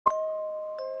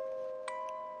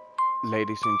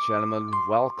Ladies and gentlemen,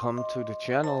 welcome to the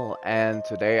channel, and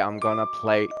today I'm gonna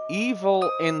play Evil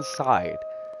Inside.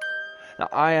 Now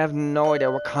I have no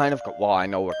idea what kind of well, I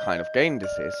know what kind of game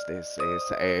this is. This is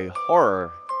a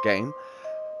horror game,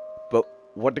 but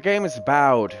what the game is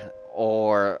about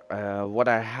or what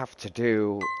I have to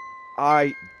do,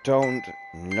 I don't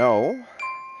know.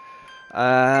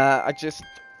 I just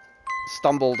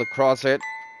stumbled across it,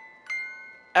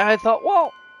 and I thought,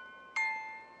 well,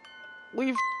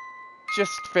 we've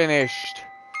just finished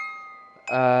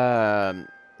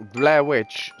Blair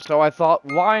Witch, so I thought,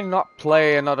 why not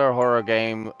play another horror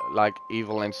game like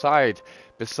Evil Inside,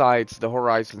 besides the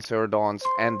Horizon Zero Dawns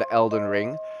and the Elden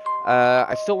Ring.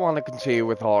 I still want to continue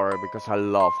with horror because I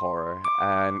love horror,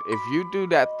 and if you do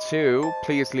that too,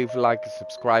 please leave a like,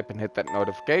 subscribe, and hit that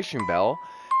notification bell.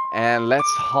 And let's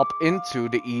hop into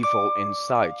the Evil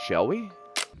Inside, shall we?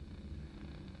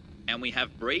 And we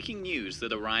have breaking news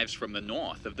that arrives from the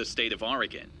north of the state of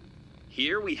Oregon.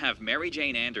 Here we have Mary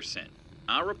Jane Anderson,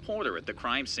 our reporter at the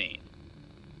crime scene.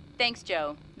 Thanks,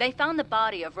 Joe. They found the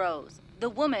body of Rose, the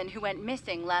woman who went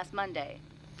missing last Monday.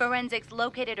 Forensics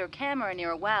located her camera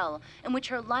near a well, in which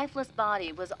her lifeless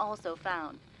body was also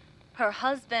found. Her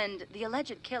husband, the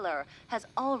alleged killer, has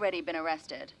already been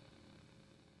arrested.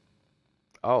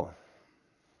 Oh.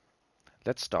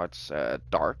 That starts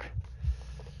dark.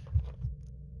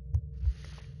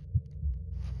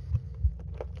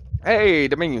 Hey,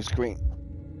 the menu screen.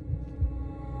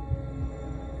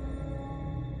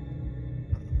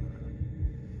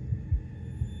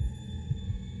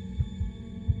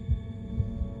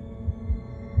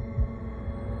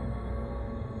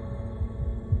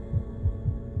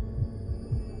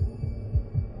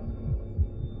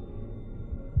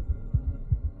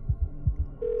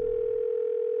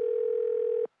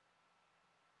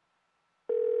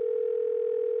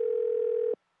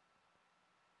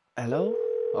 Hello?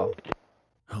 Oh.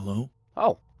 Hello?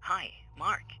 Oh. Hi,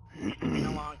 Mark. It's been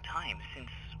a long time since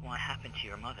what happened to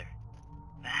your mother.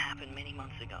 That happened many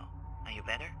months ago. Are you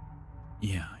better?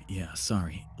 Yeah,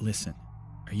 sorry. Listen,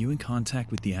 are you in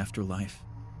contact with the afterlife?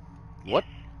 What?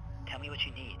 Yes. Tell me what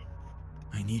you need.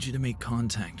 I need you to make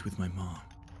contact with my mom.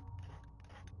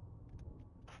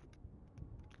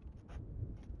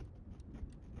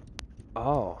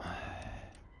 Oh.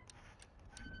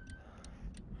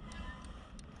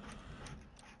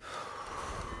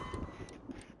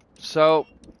 So,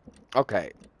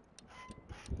 okay.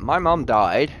 My mom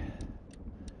died,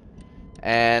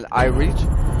 and I reached...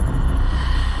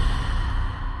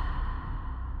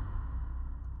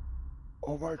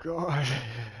 Oh my god.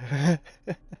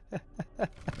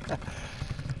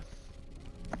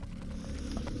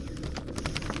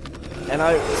 And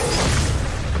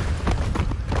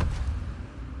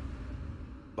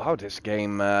wow, this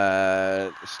game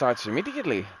starts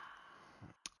immediately.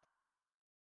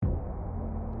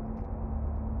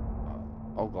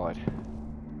 Oh god.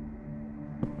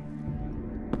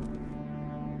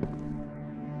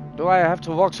 Do I have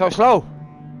to walk so slow?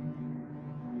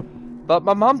 But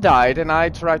my mom died and I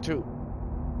tried to...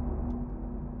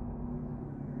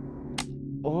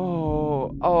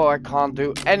 Oh, I can't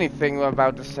do anything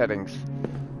about the settings.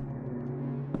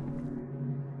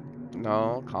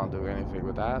 No, can't do anything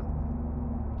with that.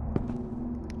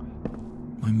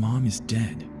 My mom is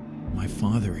dead, my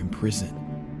father in prison,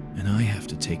 and I have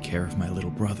to take care of my little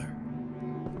brother.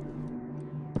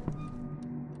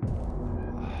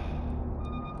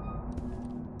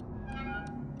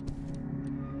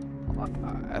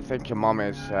 I think your mom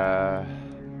is...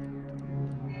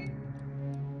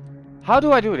 How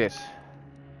do I do this?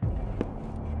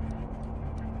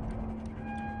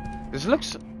 This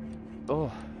looks...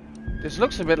 Oh. This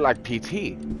looks a bit like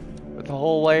PT. But the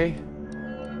whole way...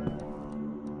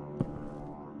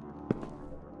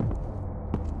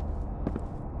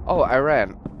 Oh, I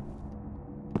ran.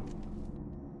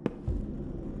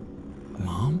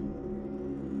 Mom?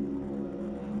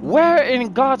 Where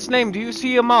in God's name do you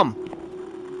see your mom?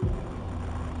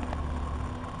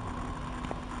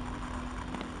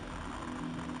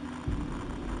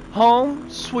 Home,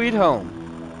 sweet home.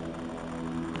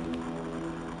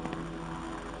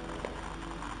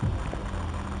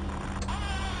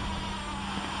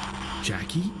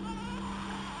 Jackie?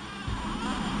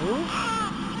 Who?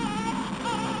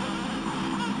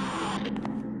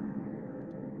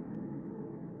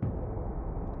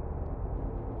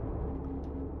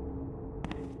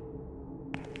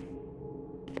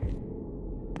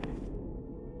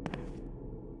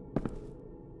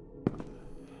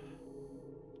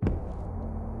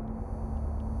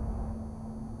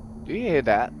 Do you hear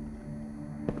that?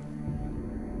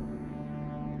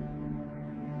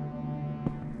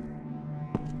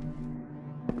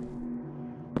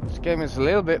 game is a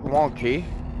little bit wonky.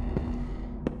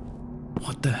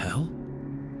 What the hell?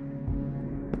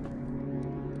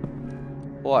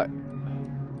 What?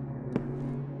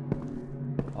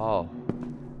 Oh.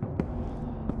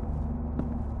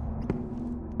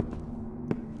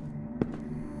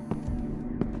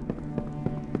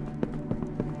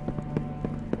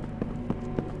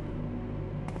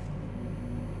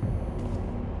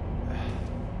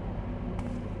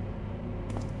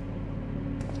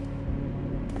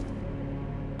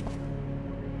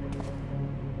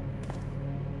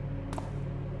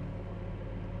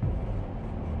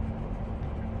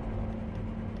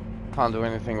 Can't do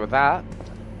anything with that.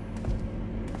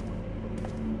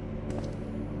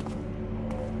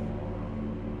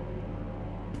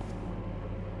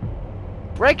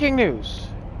 Breaking news.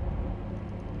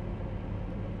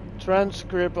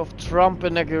 Transcript of Trump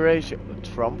inauguration.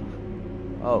 Trump?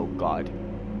 Oh God.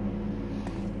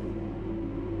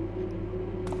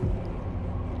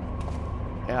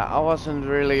 Yeah, I wasn't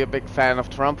really a big fan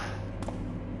of Trump.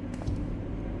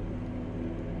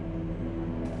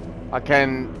 I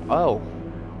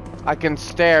can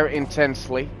stare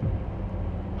intensely.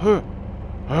 Huh.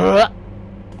 Huh.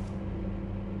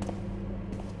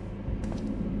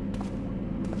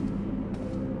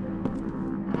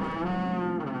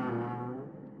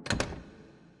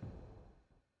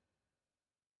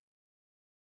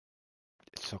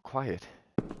 It's so quiet.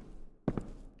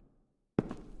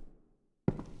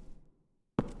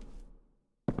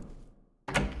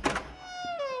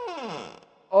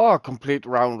 Oh, complete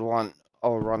round 1.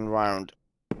 Oh, run round.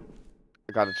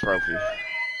 I got a trophy.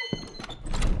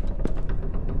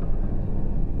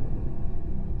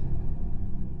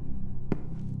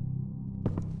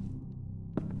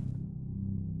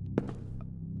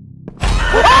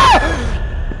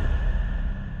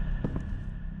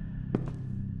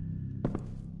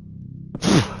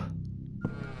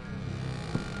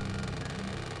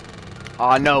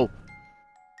 Oh no.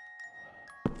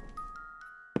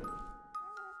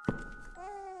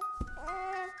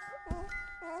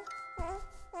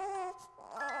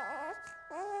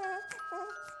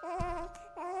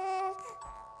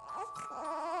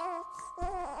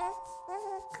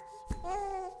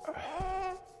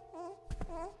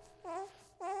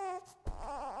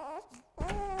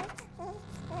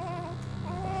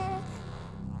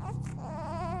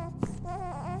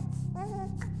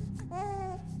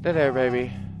 There,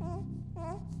 baby. Oh,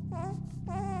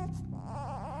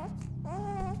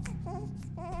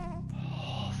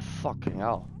 fucking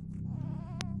hell.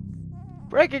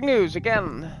 Breaking news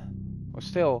again. We're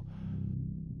still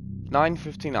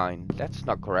 9:59. That's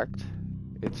not correct.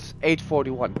 It's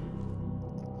 8:41.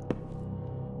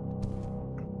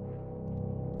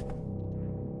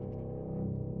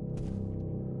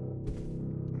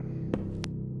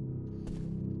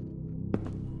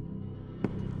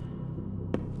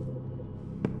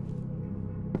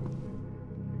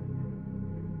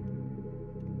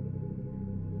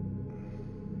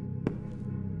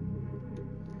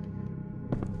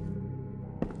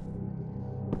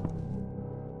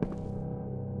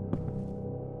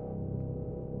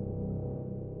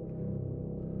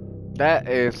 That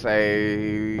is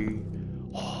a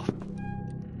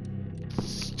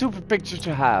stupid picture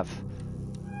to have.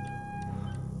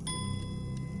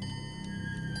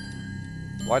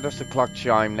 Why does the clock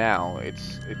chime now?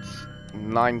 It's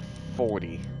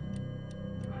 9:40.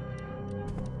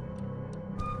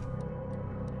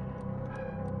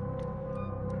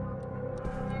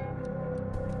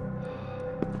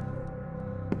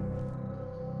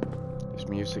 This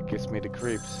music gives me the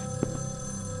creeps.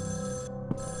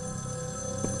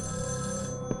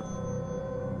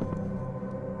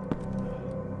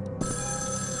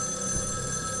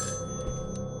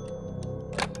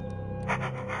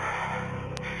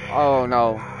 Oh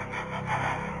no.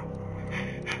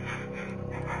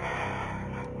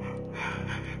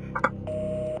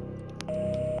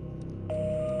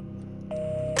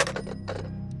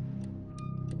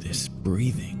 This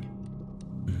breathing.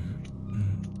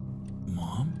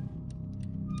 Mom?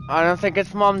 I don't think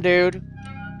it's Mom, dude.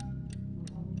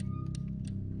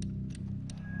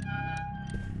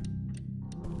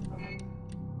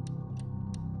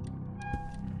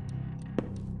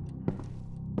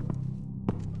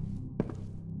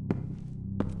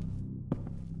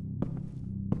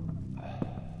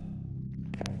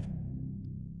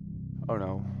 Oh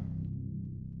no.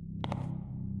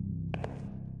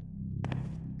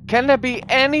 Can there be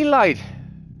any light?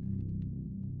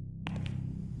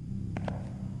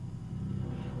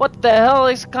 What the hell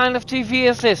is kind of TV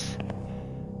is this?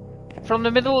 From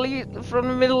the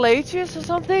Middle Ages or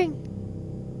something?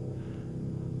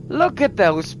 Look at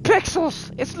those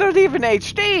pixels! It's not even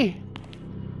HD!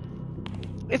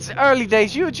 It's early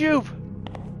days YouTube!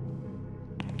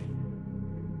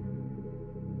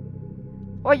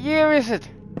 What year is it?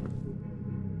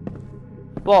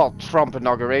 Well, Trump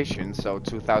inauguration, so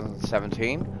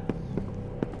 2017.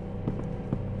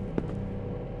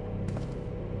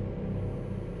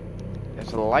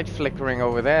 There's a light flickering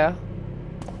over there.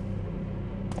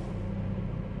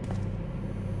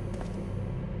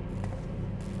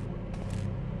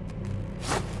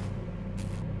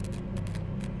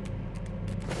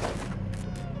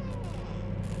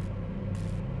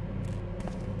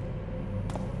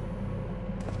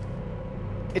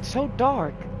 It's so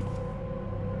dark.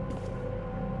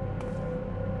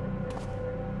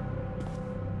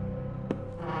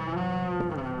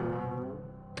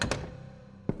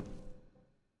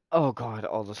 Oh god,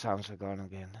 all the sounds are gone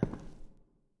again.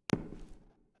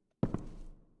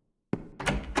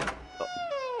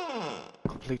 Oh.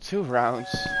 Complete 2 rounds.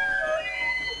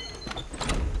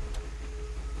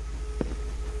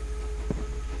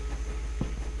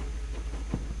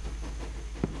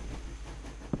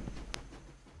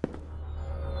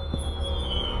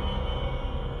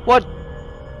 What?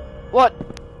 What?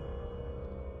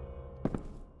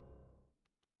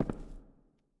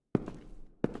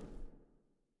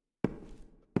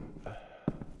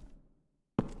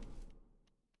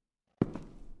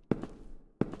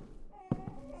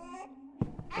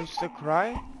 Is the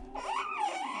cry?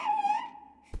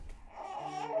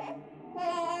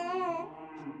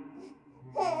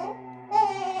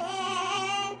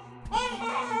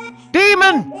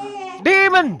 Demon!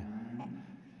 Demon!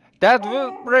 That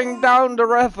will bring down the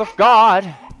wrath of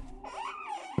God.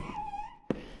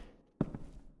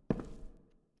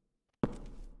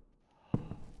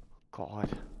 God.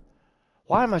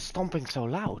 Why am I stomping so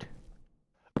loud?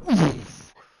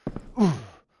 Oof. Oof.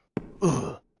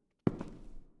 Ugh.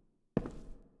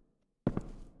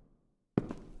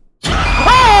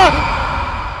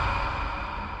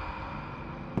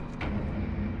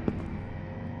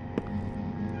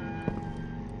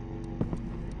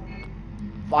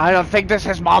 I don't think this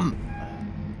is Mom.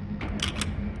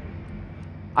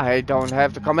 I don't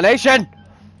have the combination.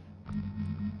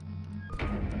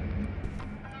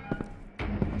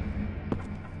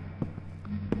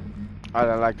 I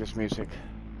don't like this music.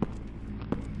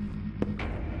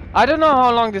 I don't know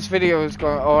how long this video is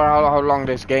going, or how long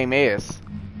this game is.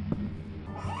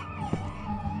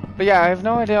 But yeah, I have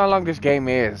no idea how long this game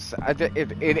is.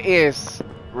 It is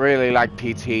really like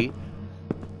PT.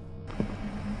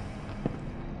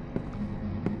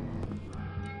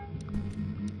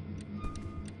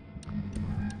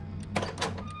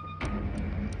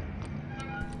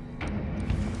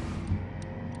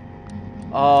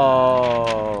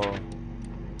 Oh.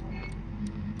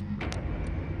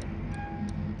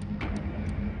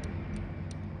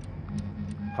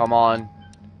 Come on.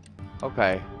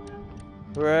 Okay.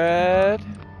 Red.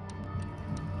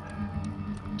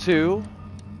 2.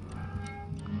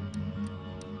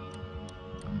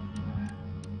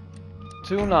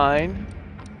 2 9.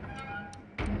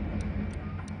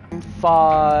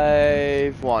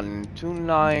 5 1. 2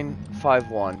 9 5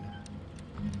 1.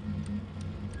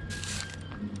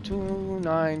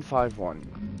 2951.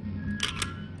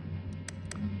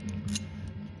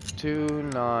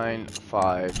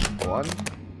 2951.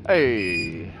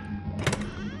 Hey.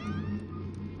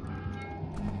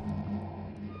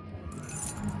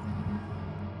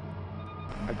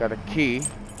 I got a key.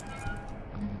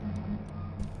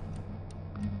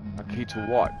 A key to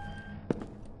what?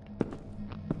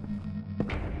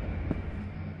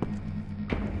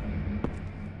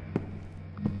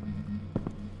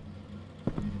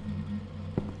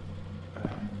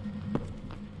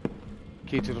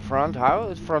 Key to the front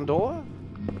house, front door?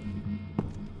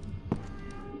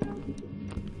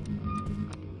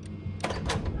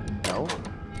 No.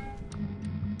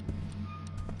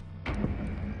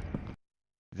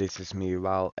 This is me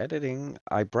while editing.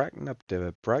 I brightened up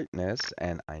the brightness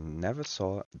and I never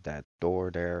saw that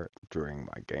door there during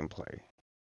my gameplay.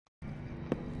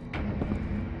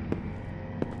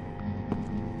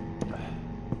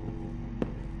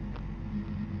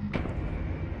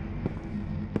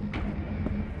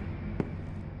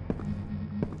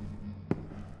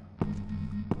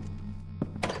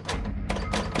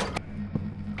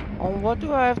 What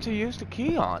do I have to use the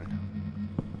key on?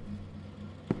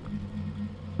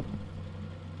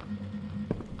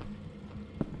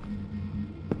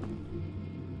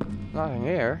 Nothing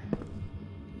here.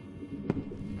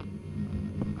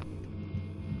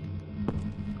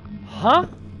 Huh?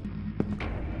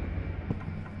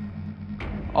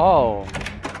 Oh.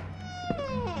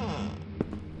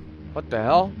 What the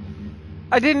hell?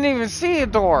 I didn't even see a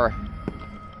door.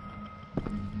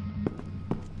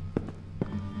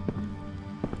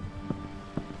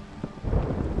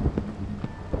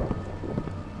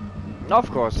 Of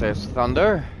course there's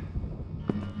thunder.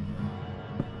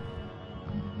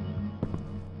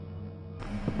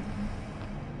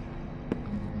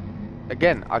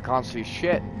 Again, I can't see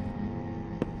shit.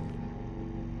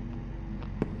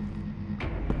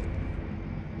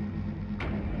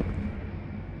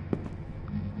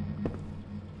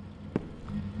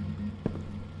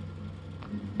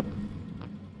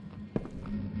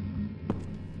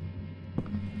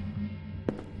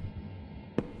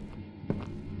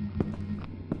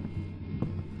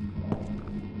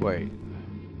 Wait.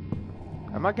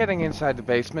 Am I getting inside the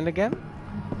basement again?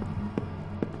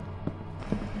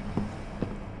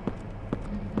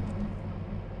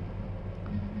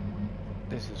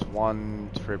 This is one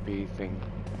trippy thing.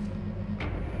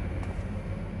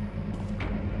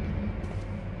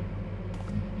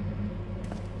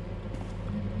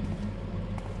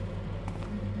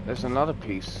 There's another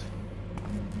piece.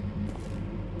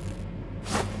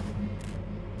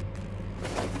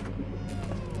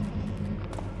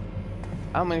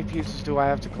 How many pieces do I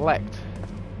have to collect?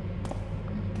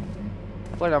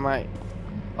 What am I?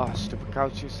 Oh, stupid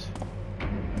couches.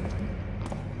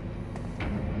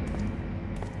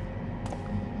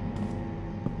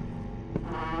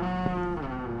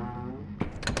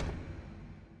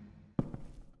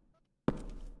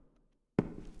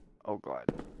 Oh god.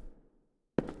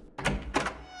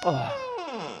 Oh.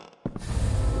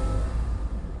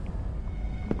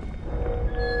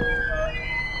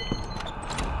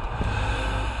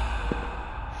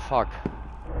 Fuck.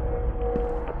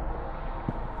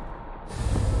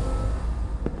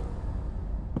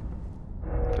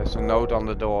 There's a note on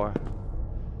the door.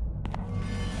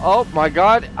 Oh my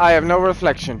god, I have no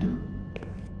reflection.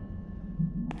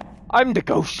 I'm the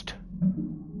ghost.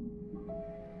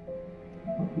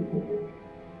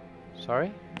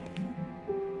 Sorry?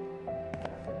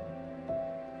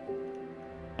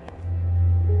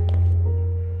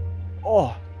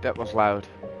 Oh, that was loud.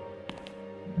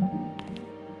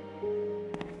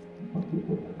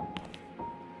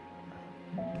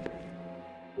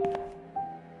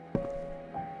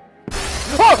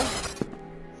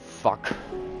 Fuck.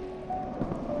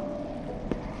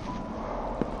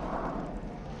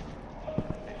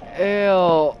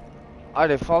 Ew. Are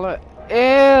they following?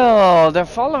 Ew, they're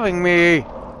following me.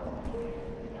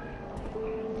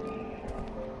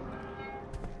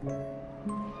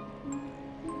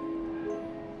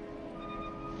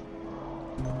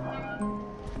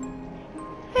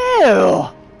 Ew.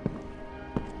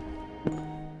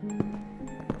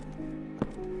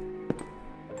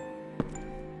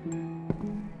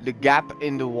 The gap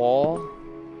in the wall.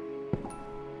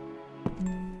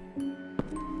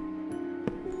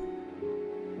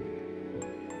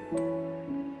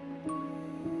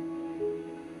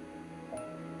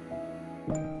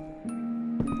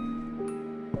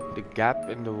 The gap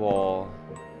in the wall.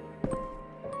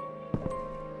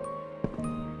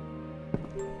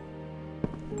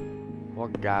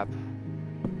 What gap?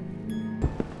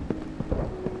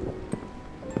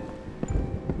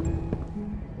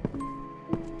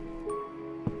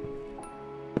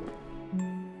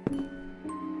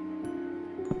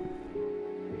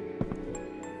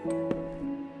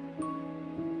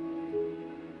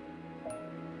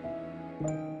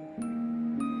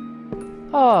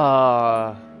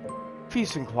 Ah,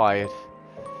 peace and quiet.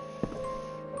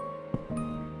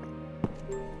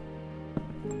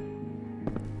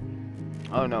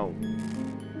 Oh no.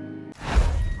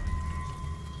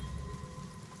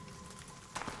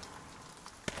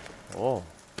 Oh.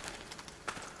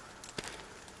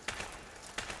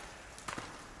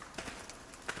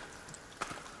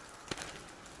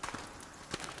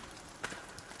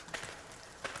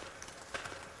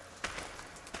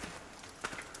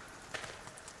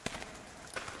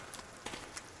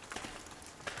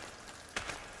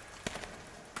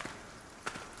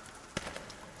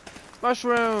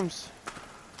 Mushrooms!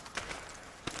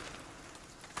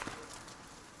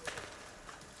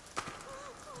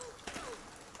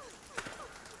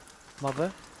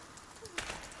 Mother?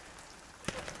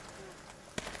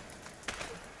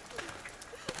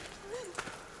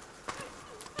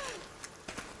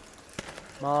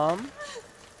 Mom?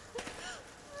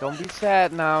 Don't be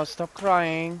sad now, stop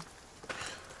crying.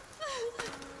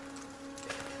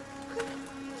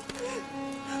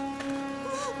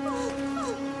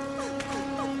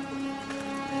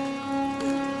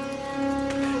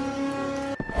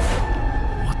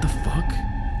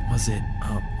 Was it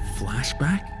a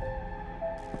flashback?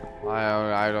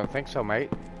 I don't think so, mate.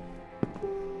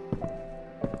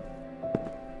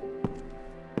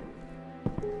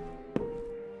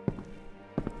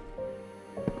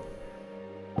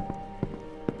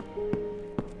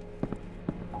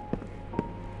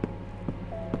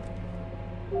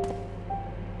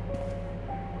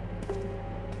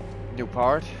 New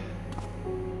part.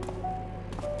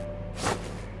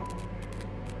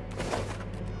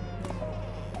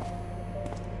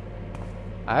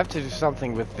 I have to do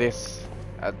something with this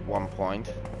at one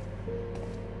point.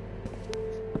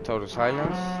 Total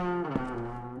silence.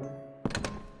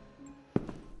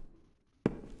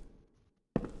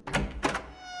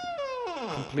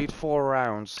 Complete 4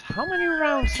 rounds. How many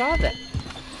rounds are there?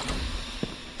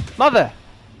 Mother!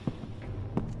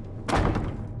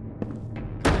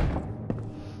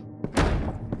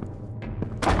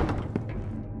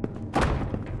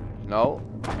 No.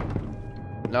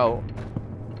 No.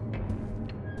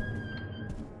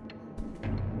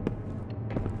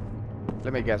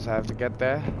 Let me guess, I have to get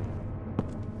there.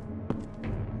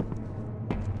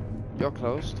 You're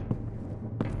closed.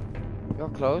 You're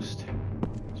closed.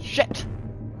 Shit!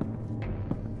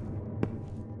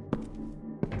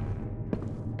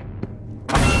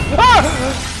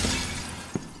 Ah!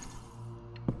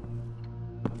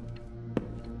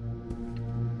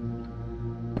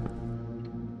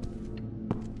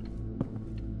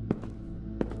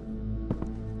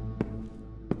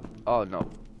 Oh no.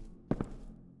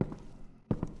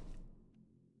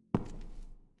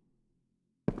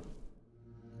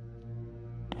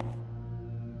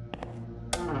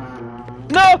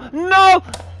 No! No!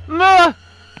 No!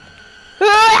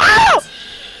 Ah!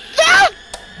 Stop!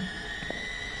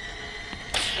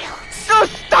 No,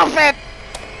 stop it!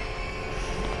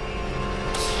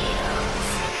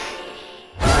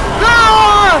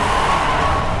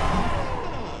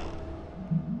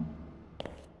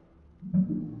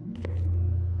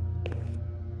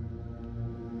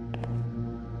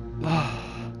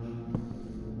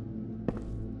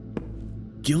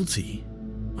 Guilty?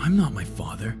 I'm not my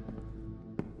father.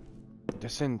 The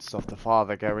sins of the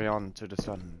father carry on to the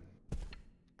son.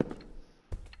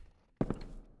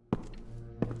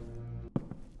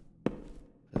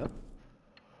 Yep.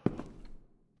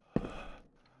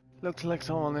 Looks like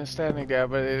someone is standing there,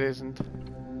 but it isn't.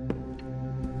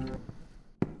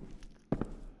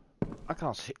 I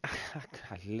can't see.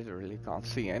 I literally can't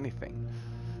see anything.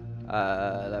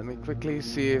 Let me quickly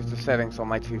see if the settings on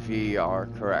my TV are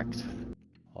correct.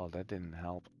 Oh, that didn't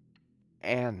help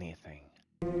anything.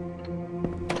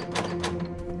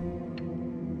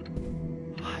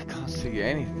 I can't see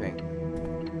anything.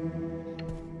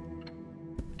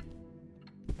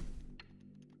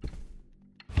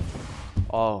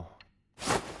 Oh.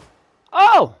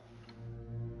 Oh!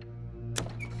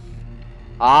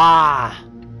 Ah!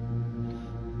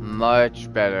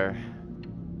 Much better.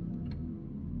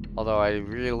 Although I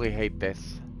really hate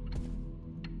this.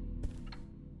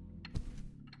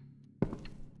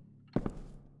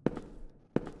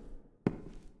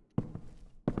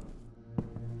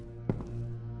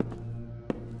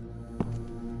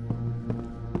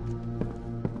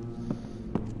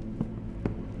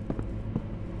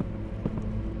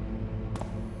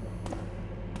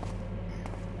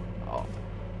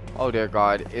 Oh dear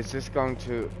God, is this going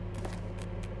to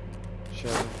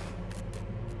show?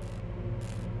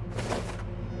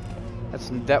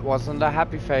 That wasn't a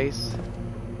happy face.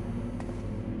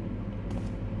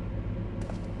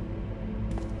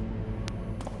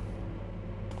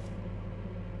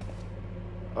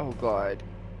 Oh God.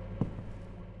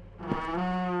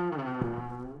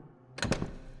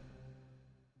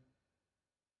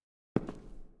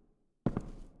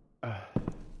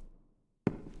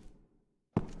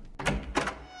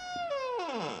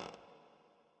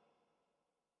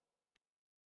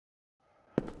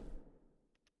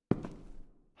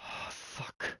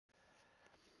 Fuck.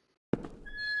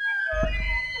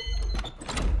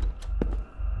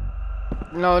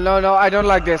 No, no, no, I don't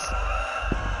like this.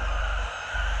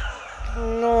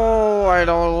 No, I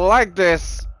don't like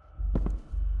this.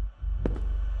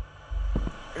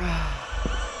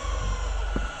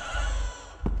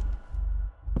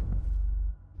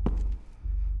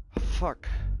 Fuck.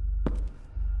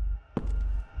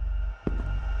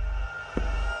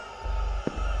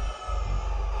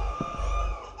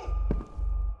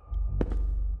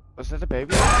 Was that a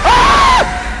baby?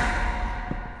 Ah!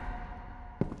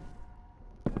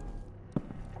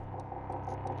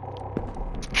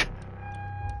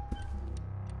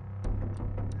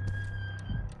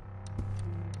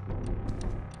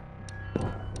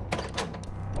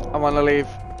 I want to leave.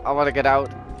 I want to get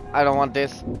out. I don't want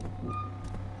this.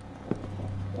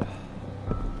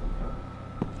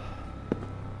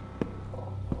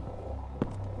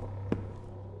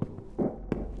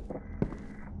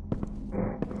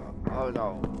 Oh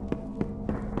no.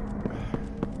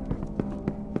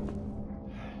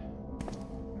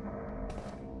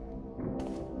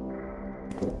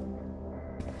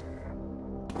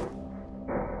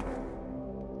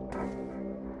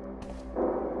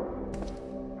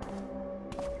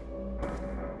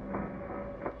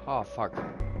 Oh, fuck.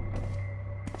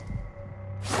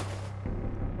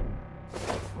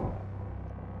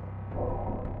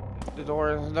 The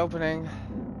door isn't opening.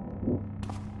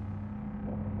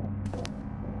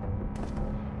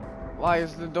 Why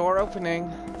is the door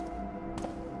opening?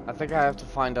 I think I have to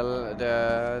find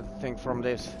the thing from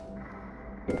this.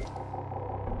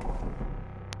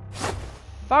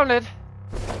 Found it!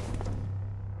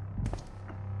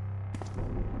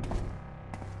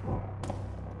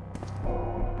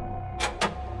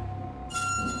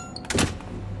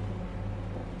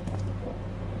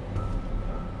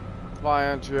 Why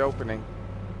aren't you opening?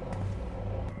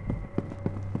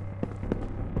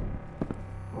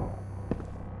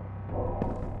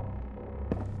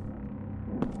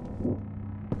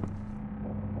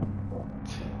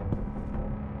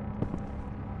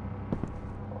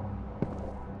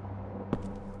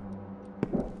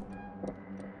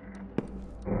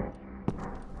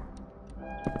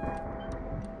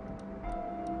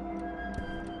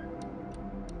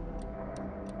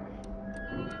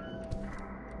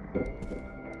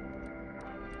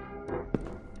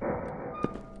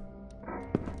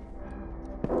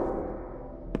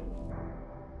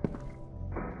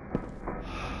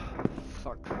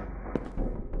 Fuck.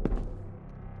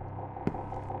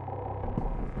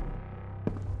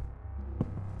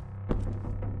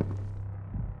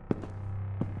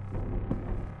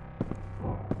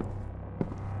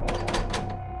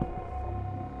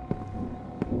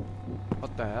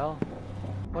 What the hell?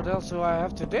 What else do I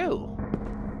have to do?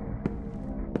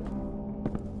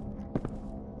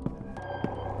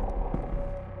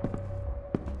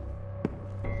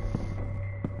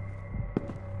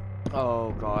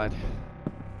 Oh god.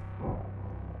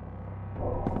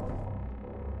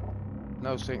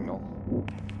 No signal.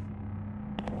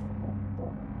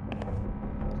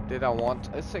 Did I want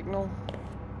a signal?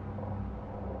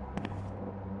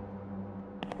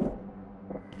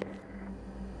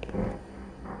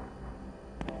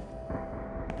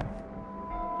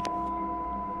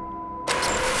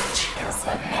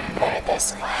 Remember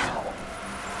this well.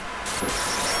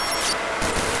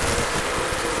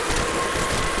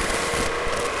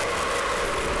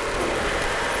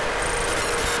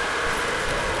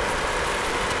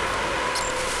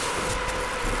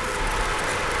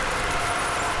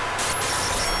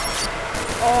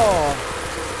 Oh.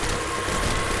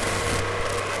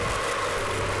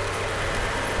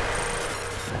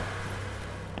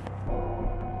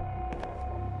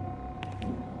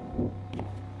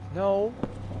 No.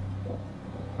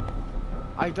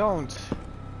 I don't.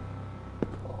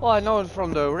 Well, I know it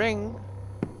from the ring.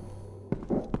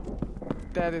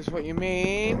 That is what you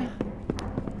mean.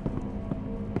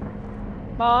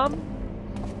 Mom?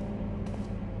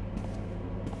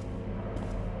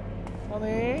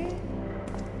 Mommy?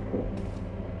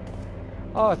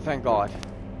 Oh, thank God.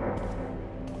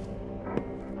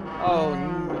 Oh,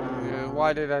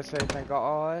 why did I say thank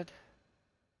God?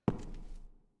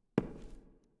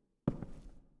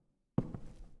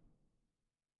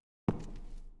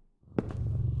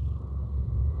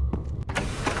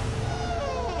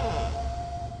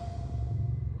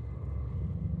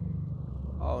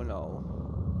 Oh no.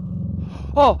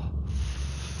 Oh!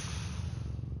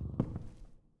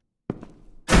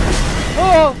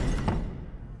 Oh!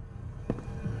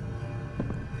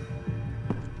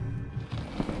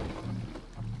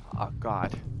 Oh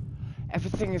God.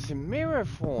 Everything is in mirror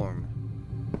form.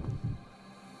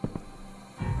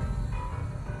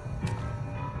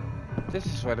 This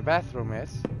is where the bathroom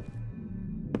is.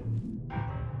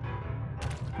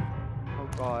 Oh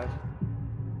God.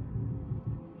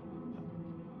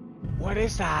 What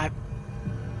is that?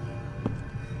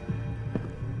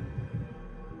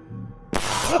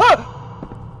 Ah!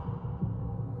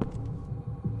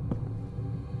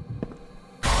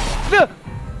 No!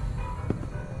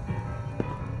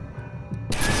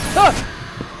 Ah!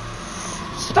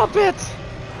 Stop it!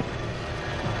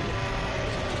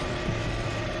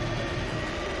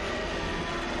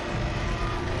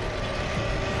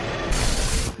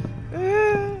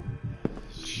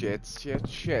 Shit, shit,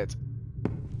 shit.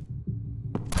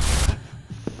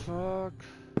 Fuck.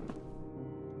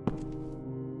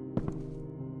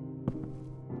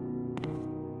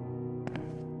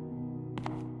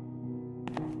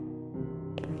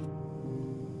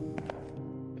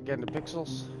 Again, the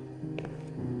pixels.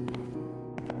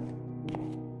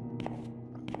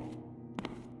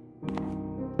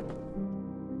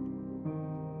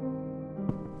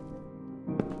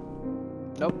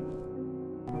 Nope.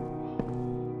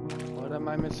 What am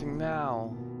I missing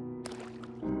now?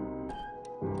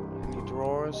 Any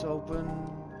drawers open?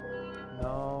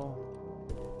 No.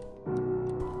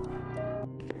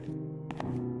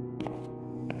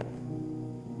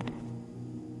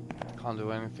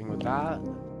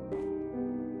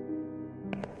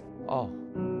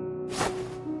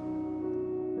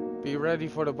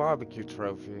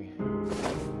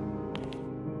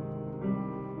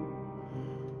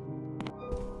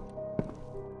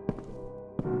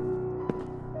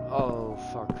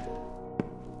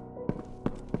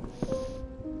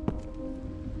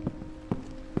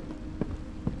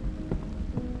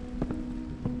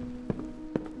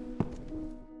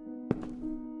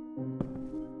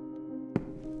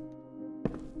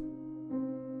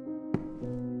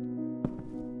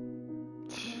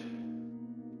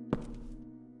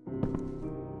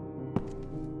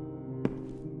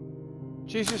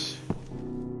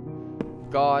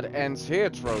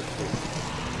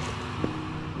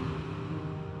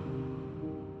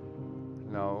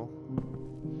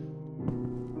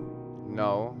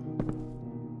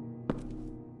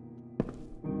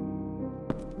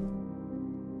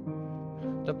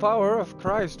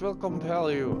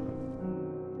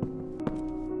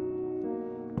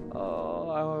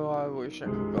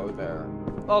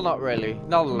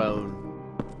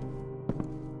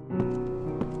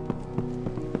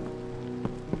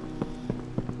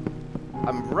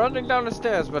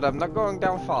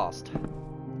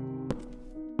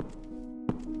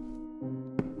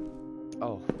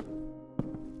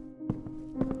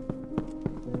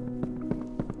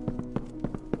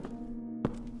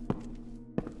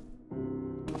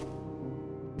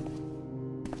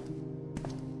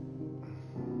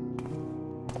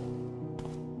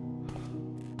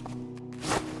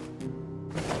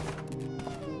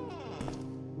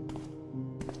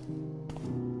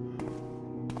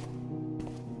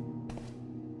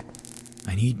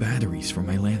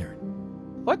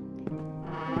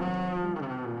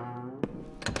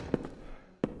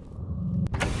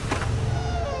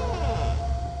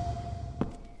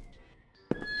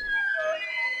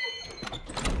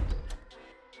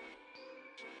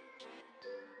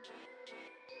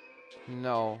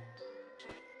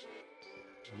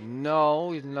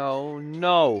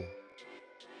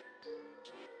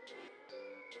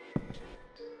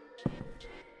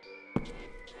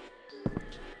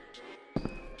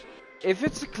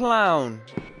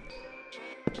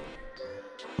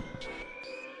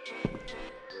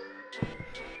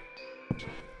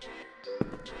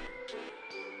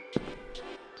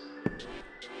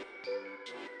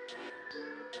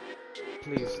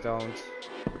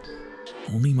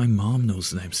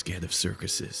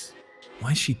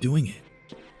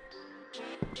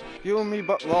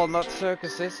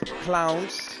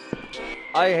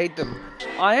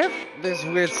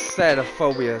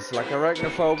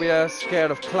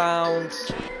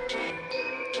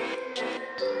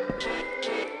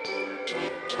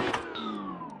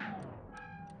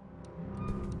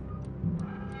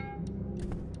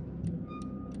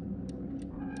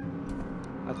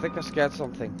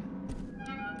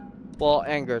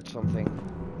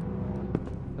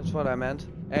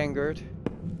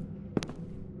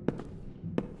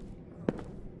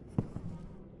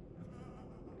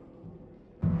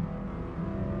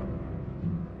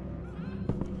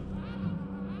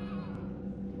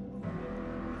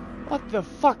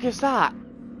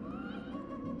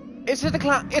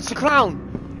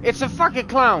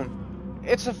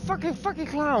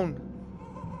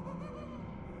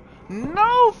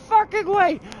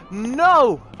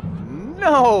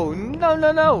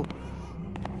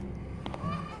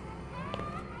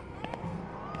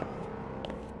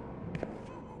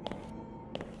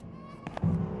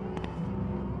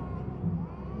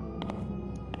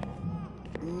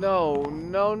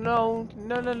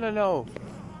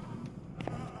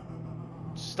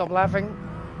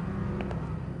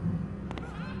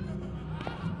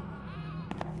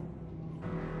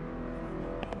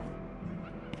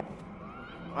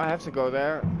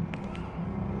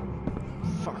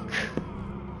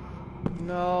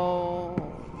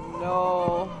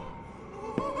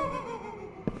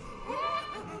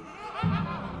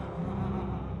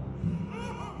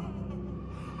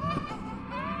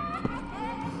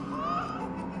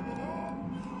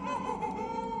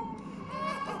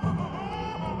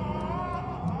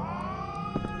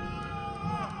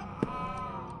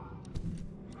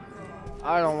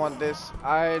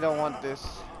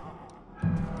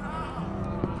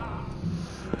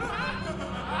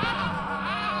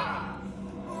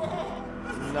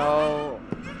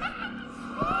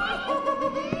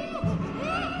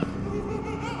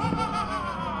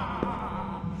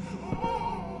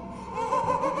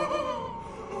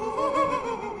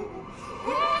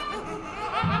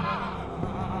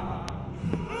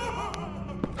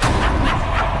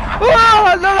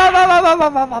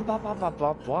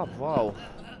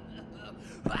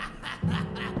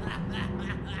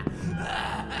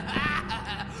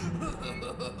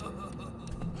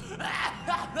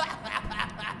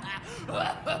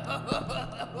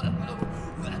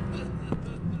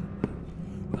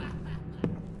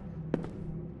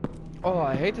 Oh,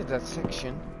 I hated that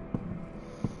section.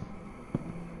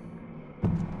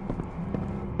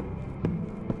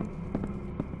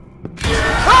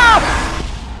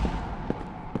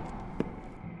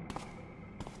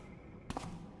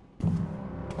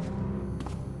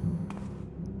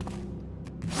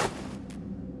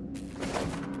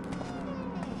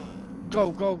 Go,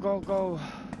 go, go, go.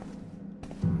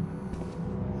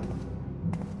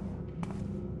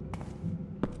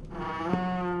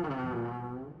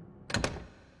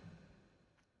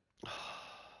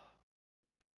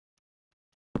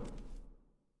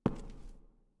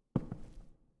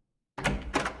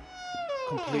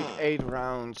 Complete 8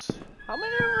 rounds. How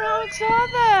many rounds are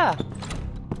there?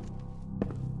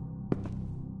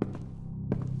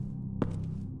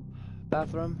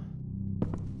 Bathroom.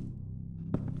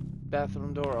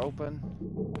 Bathroom door open.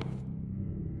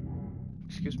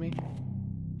 Excuse me?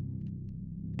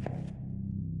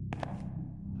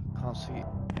 Can't see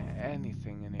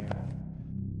anything in here.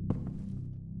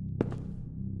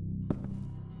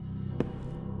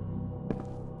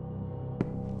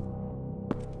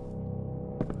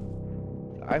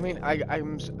 I mean, I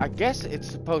guess it's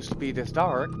supposed to be this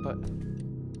dark, but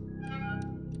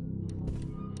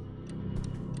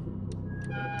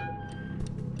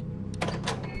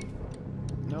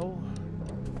no.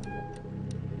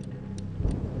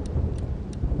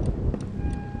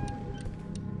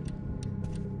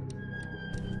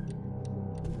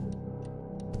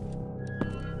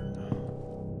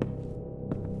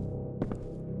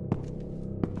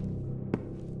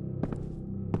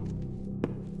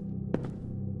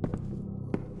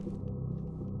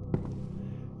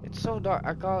 It's so dark.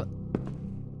 I got.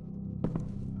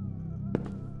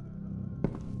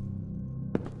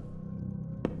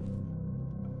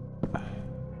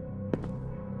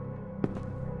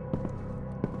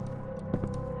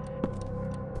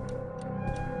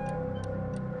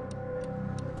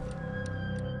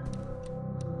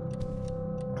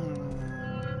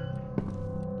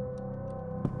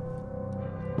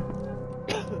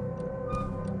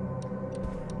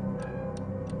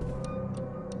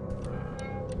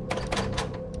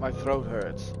 My throat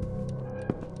hurts.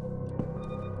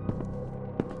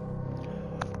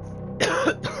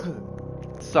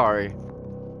 Sorry.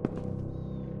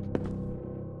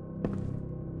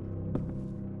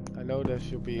 I know there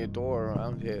should be a door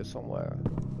around here somewhere,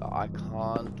 but I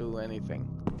can't do anything.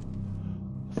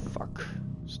 Fuck.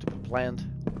 Stupid plant.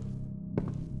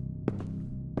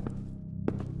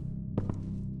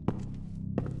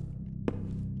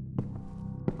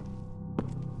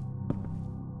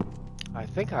 I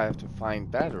think I have to find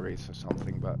batteries or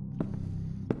something, but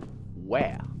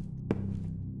where?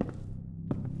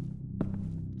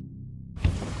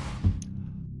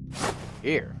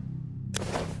 Here.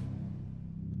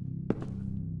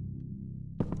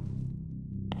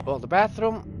 Well, the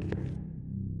bathroom.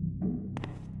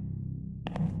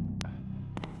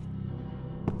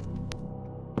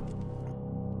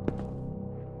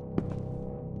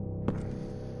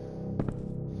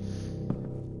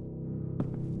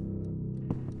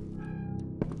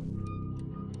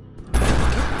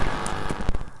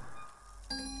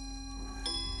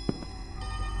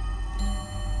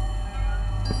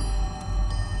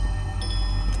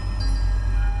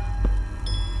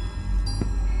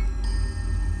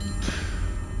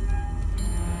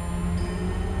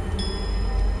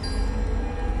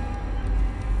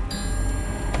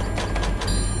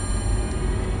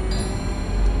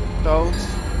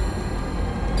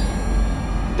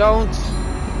 Don't.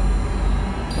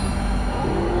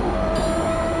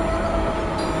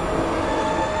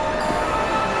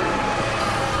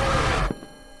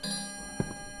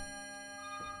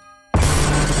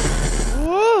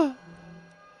 Whoa.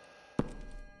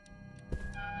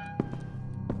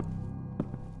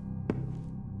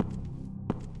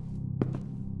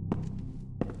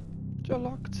 You're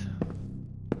locked.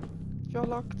 You're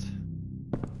locked.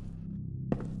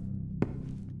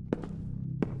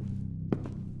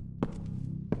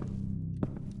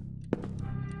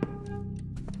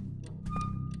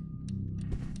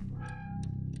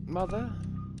 Mother?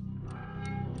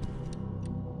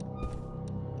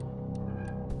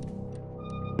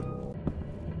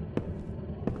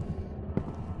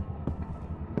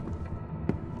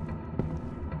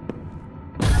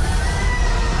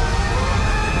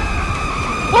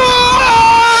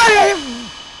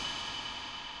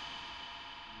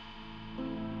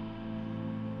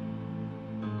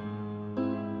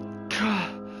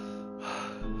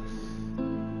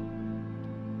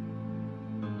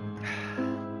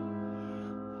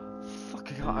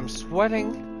 god, I'm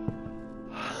sweating.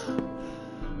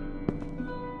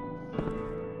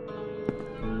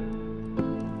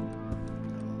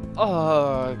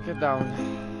 Oh, get down.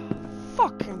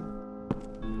 Fucking.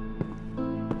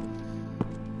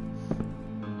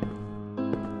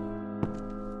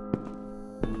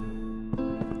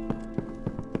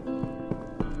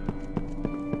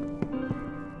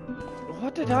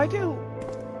 What did I do?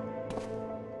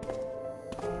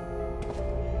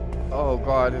 Oh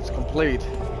god, it's complete.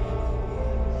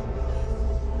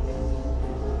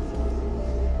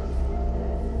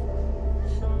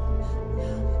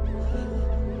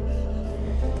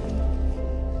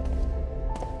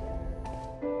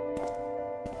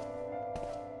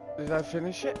 Did I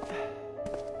finish it?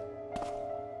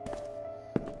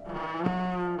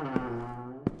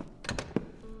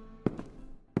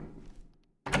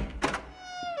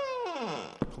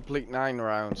 Complete 9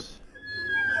 rounds.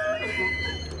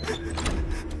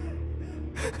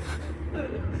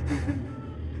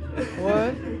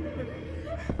 What?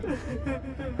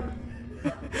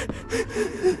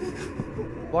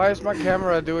 Why is my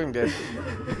camera doing this?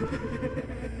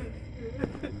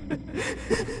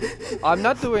 I'm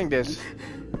not doing this.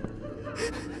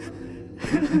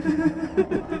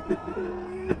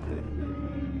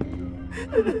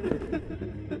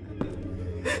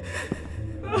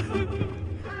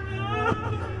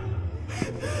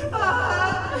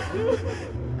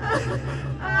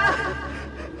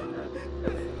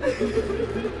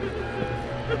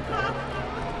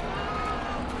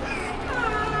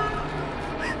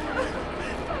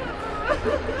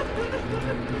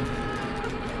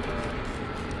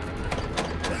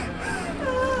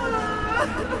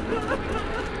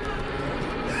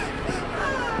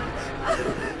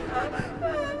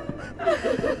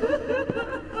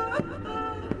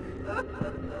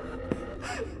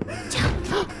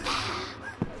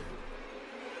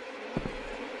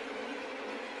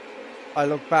 I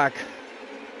look back.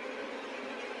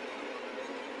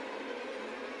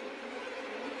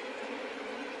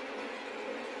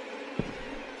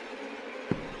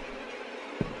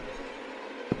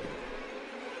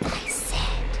 I said,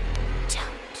 don't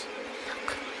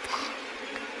look back.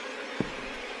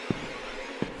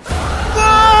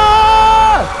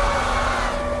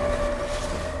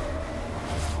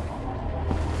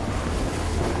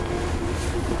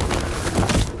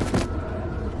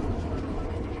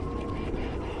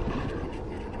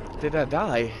 Did I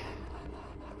die?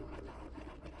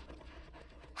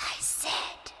 I said,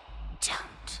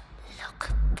 don't look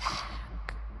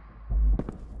back.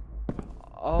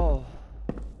 Oh.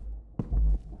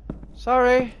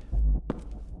 Sorry.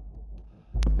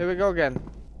 Here we go again.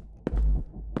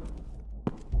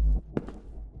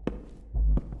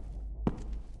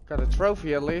 Got a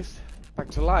trophy at least. Back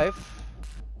to life.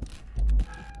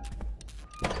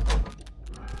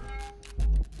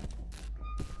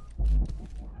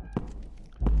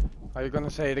 Are you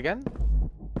gonna say it again?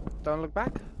 Don't look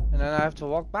back? And then I have to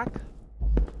walk back?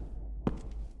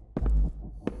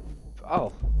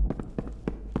 Oh.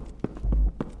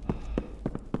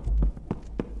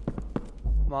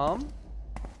 Mom?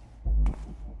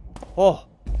 Oh!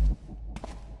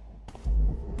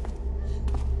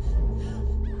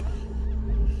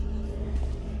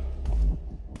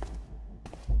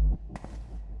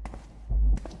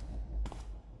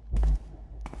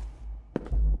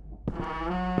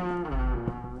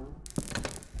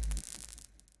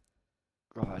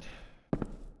 God.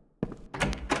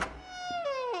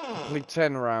 Complete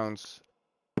 10 rounds.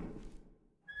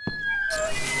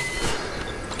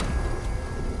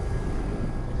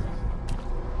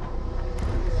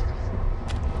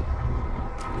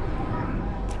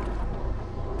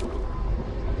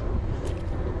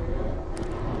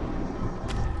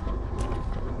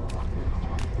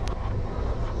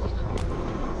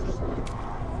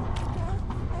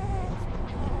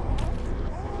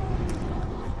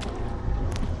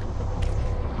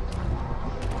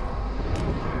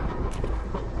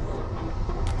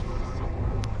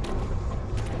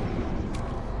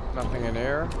 Nothing in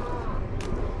air.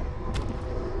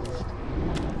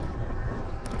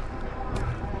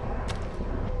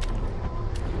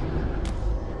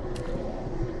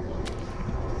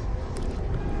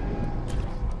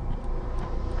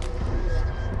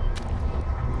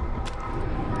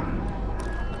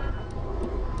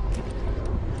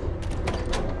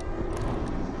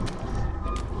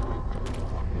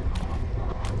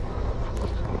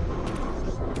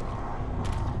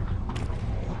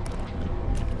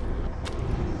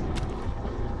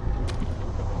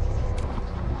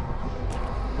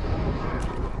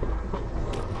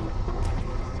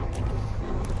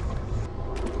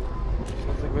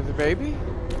 With the baby?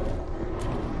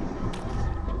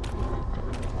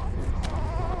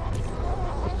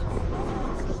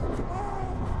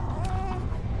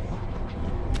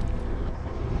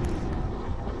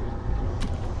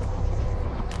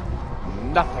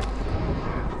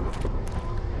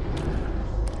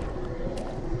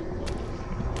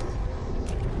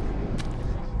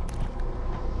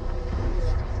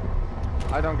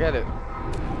 I don't get it.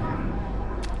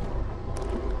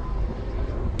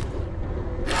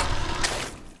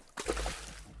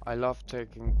 I love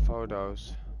taking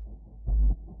photos.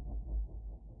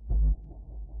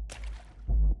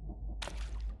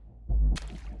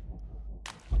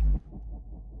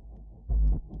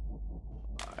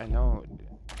 I know.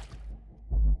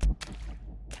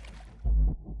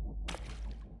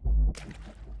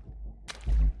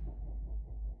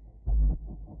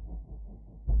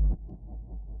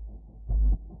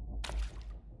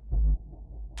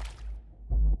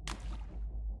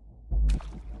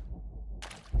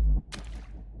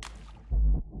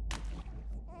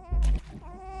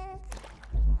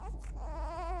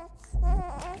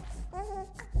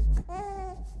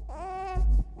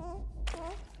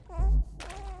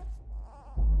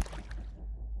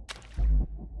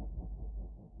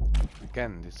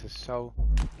 Again, this is so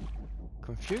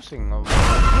confusing. What the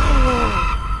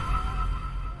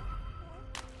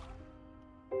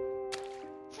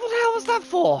hell was that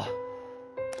for?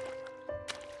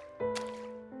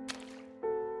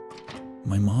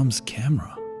 My mom's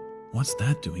camera. What's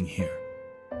that doing here?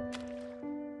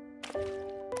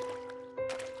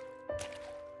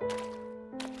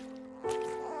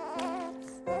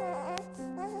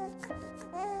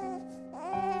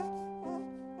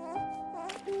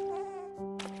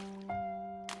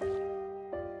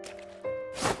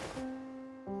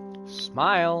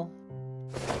 Smile.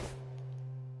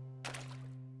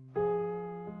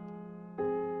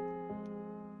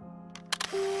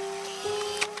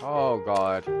 Oh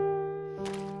God.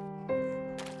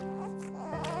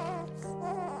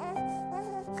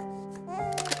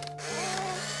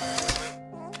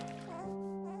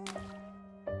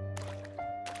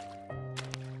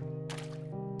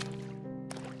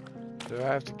 Do I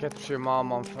have to capture your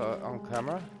mom on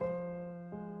camera?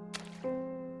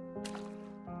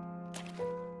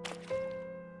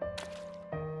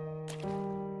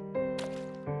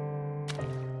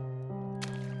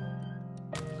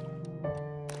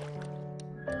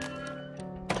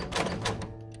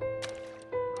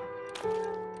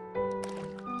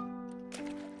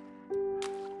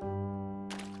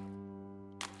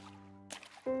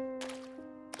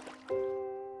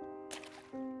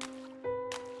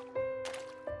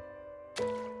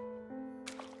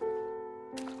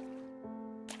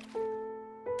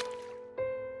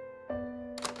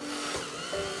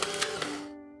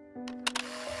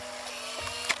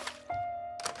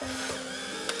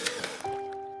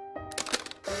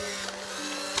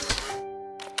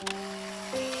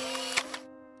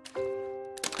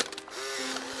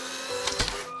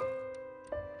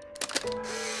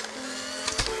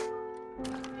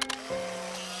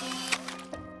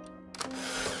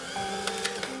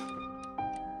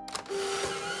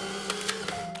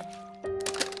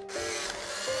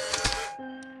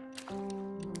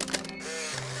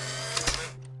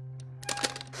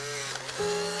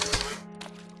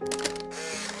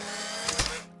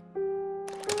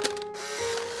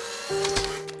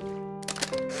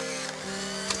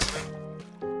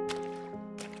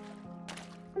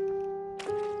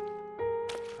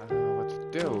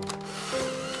 Do?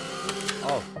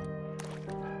 Oh.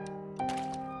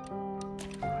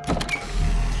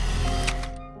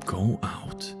 Go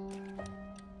out.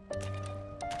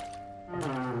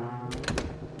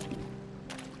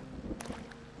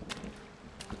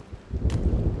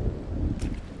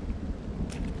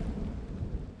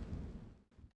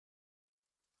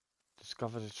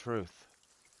 Discover the truth.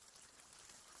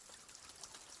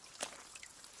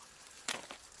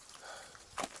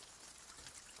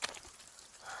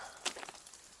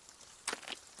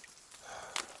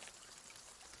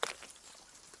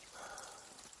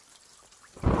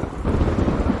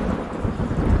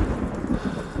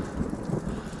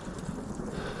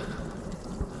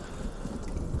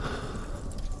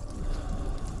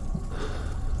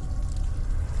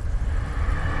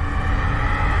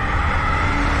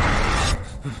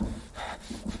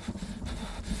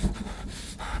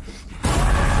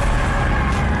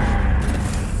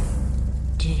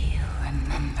 Do you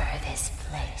remember this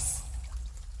place?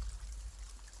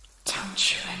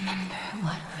 Don't you remember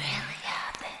what really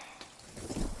happened?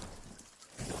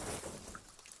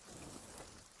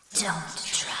 Don't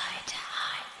try to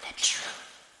hide the truth.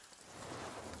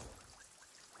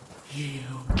 You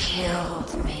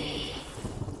killed me.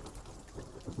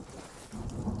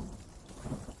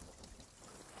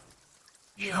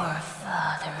 Your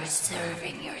father is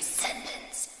serving your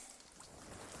sentence.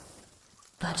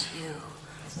 But you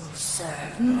will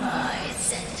serve my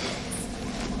sentence.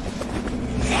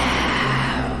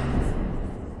 Now!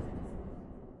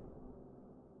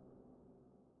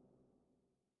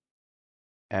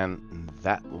 And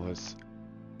that was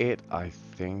it, I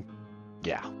think.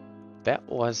 Yeah, that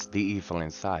was The Evil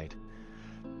Inside.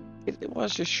 It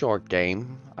was a short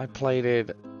game. I played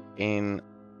it in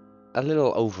a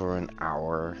little over an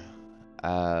hour.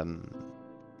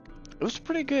 It was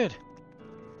pretty good.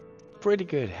 Pretty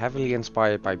good. Heavily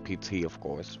inspired by PT, of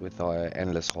course, with the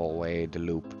endless hallway, the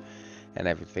loop, and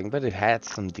everything. But it had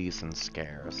some decent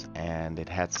scares, and it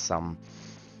had some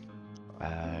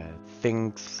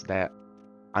things that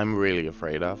I'm really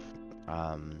afraid of.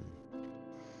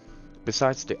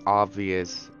 Besides the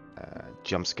obvious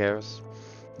jump scares,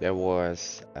 there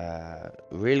was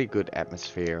really good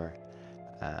atmosphere.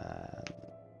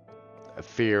 A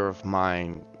fear of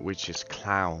mine, which is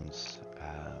clowns,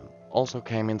 also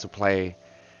came into play,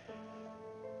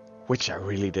 which I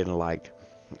really didn't like.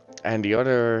 And the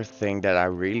other thing that I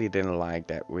really didn't like,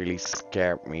 that really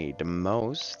scared me the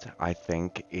most, I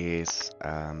think, is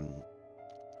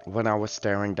when I was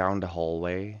staring down the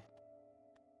hallway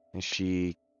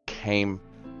and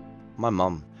my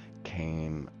mom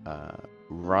came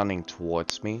running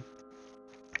towards me.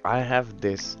 I have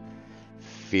this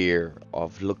fear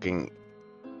of looking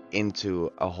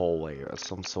into a hallway of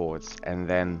some sorts and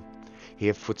then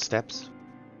hear footsteps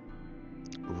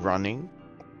running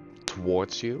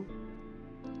towards you,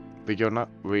 but you're not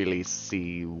really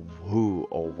see who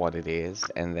or what it is,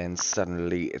 and then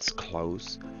suddenly it's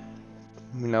close.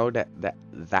 You know,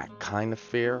 that kind of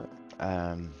fear.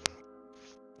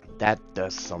 That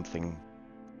does something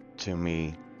to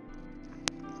me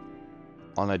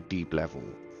on a deep level.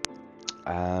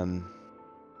 I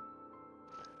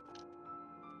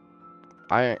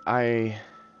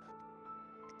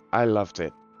loved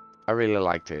it. I really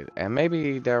liked it, and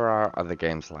maybe there are other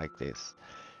games like this.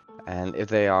 And if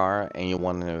they are, and you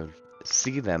want to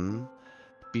see them,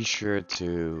 be sure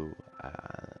to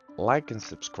like and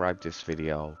subscribe this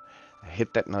video.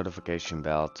 Hit that notification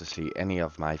bell to see any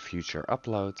of my future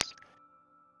uploads.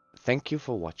 Thank you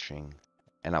for watching,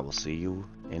 and I will see you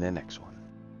in the next one.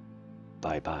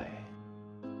 Bye bye.